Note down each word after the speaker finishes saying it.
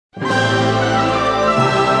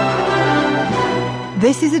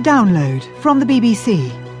This is a download from the BBC.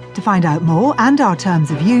 To find out more and our terms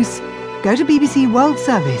of use, go to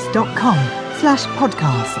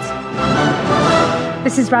bbcworldservice.com/podcasts.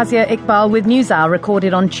 This is Razia Iqbal with Newshour,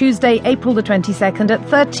 recorded on Tuesday, April the 22nd at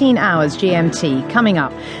 13 hours GMT. Coming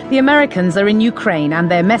up, the Americans are in Ukraine and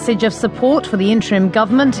their message of support for the interim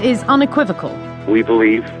government is unequivocal. We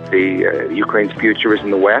believe Ukraine's future is in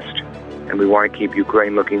the West, and we want to keep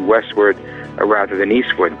Ukraine looking westward rather than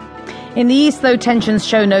eastward. In the East, though, tensions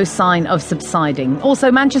show no sign of subsiding.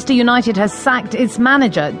 Also, Manchester United has sacked its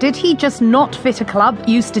manager. Did he just not fit a club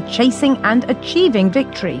used to chasing and achieving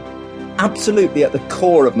victory? Absolutely at the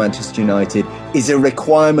core of Manchester United is a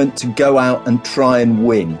requirement to go out and try and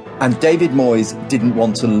win. And David Moyes didn't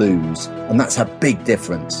want to lose. And that's a big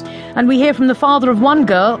difference. And we hear from the father of one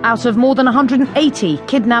girl out of more than 180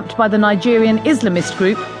 kidnapped by the Nigerian Islamist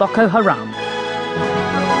group Boko Haram.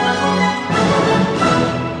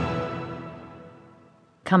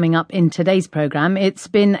 Coming up in today's programme, it's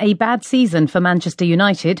been a bad season for Manchester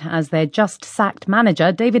United as their just-sacked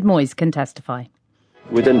manager, David Moyes, can testify.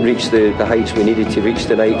 We didn't reach the heights we needed to reach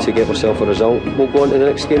tonight to get ourselves a result. We'll go on to the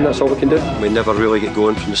next game, that's all we can do. We never really get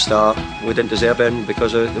going from the start. We didn't deserve it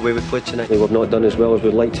because of the way we played tonight. We've not done as well as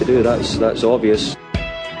we'd like to do, that's obvious.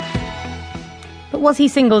 But was he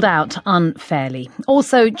singled out unfairly?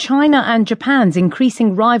 Also, China and Japan's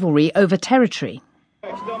increasing rivalry over territory.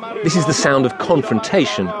 This is the sound of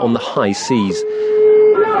confrontation on the high seas.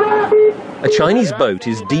 A Chinese boat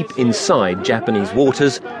is deep inside Japanese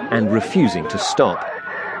waters and refusing to stop.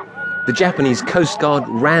 The Japanese Coast Guard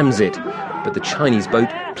rams it, but the Chinese boat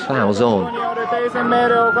ploughs on.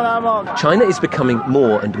 China is becoming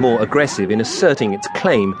more and more aggressive in asserting its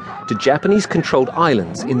claim to Japanese-controlled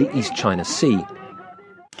islands in the East China Sea.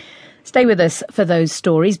 Stay with us for those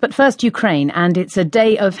stories, but first Ukraine, and it's a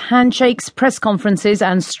day of handshakes, press conferences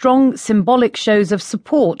and strong symbolic shows of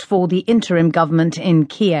support for the interim government in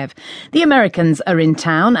Kiev. The Americans are in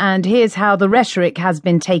town, and here's how the rhetoric has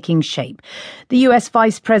been taking shape. The US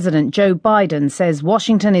Vice President Joe Biden says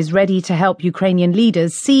Washington is ready to help Ukrainian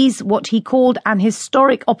leaders seize what he called an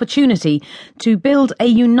historic opportunity to build a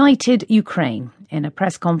united Ukraine. In a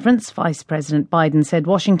press conference, Vice President Biden said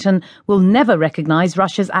Washington will never recognize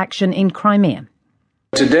Russia's action in Crimea.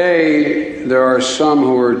 Today, there are some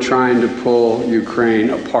who are trying to pull Ukraine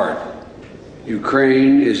apart.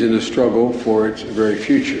 Ukraine is in a struggle for its very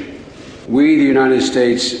future. We, the United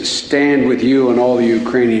States, stand with you and all the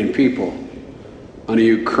Ukrainian people on a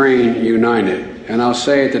Ukraine united. And I'll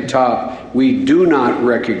say at the top, we do not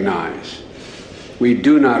recognize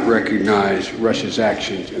Russia's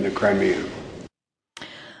actions in the Crimea.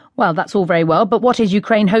 Well, that's all very well, but what is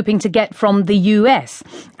Ukraine hoping to get from the US?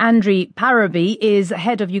 Andriy Parabi is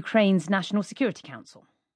head of Ukraine's National Security Council.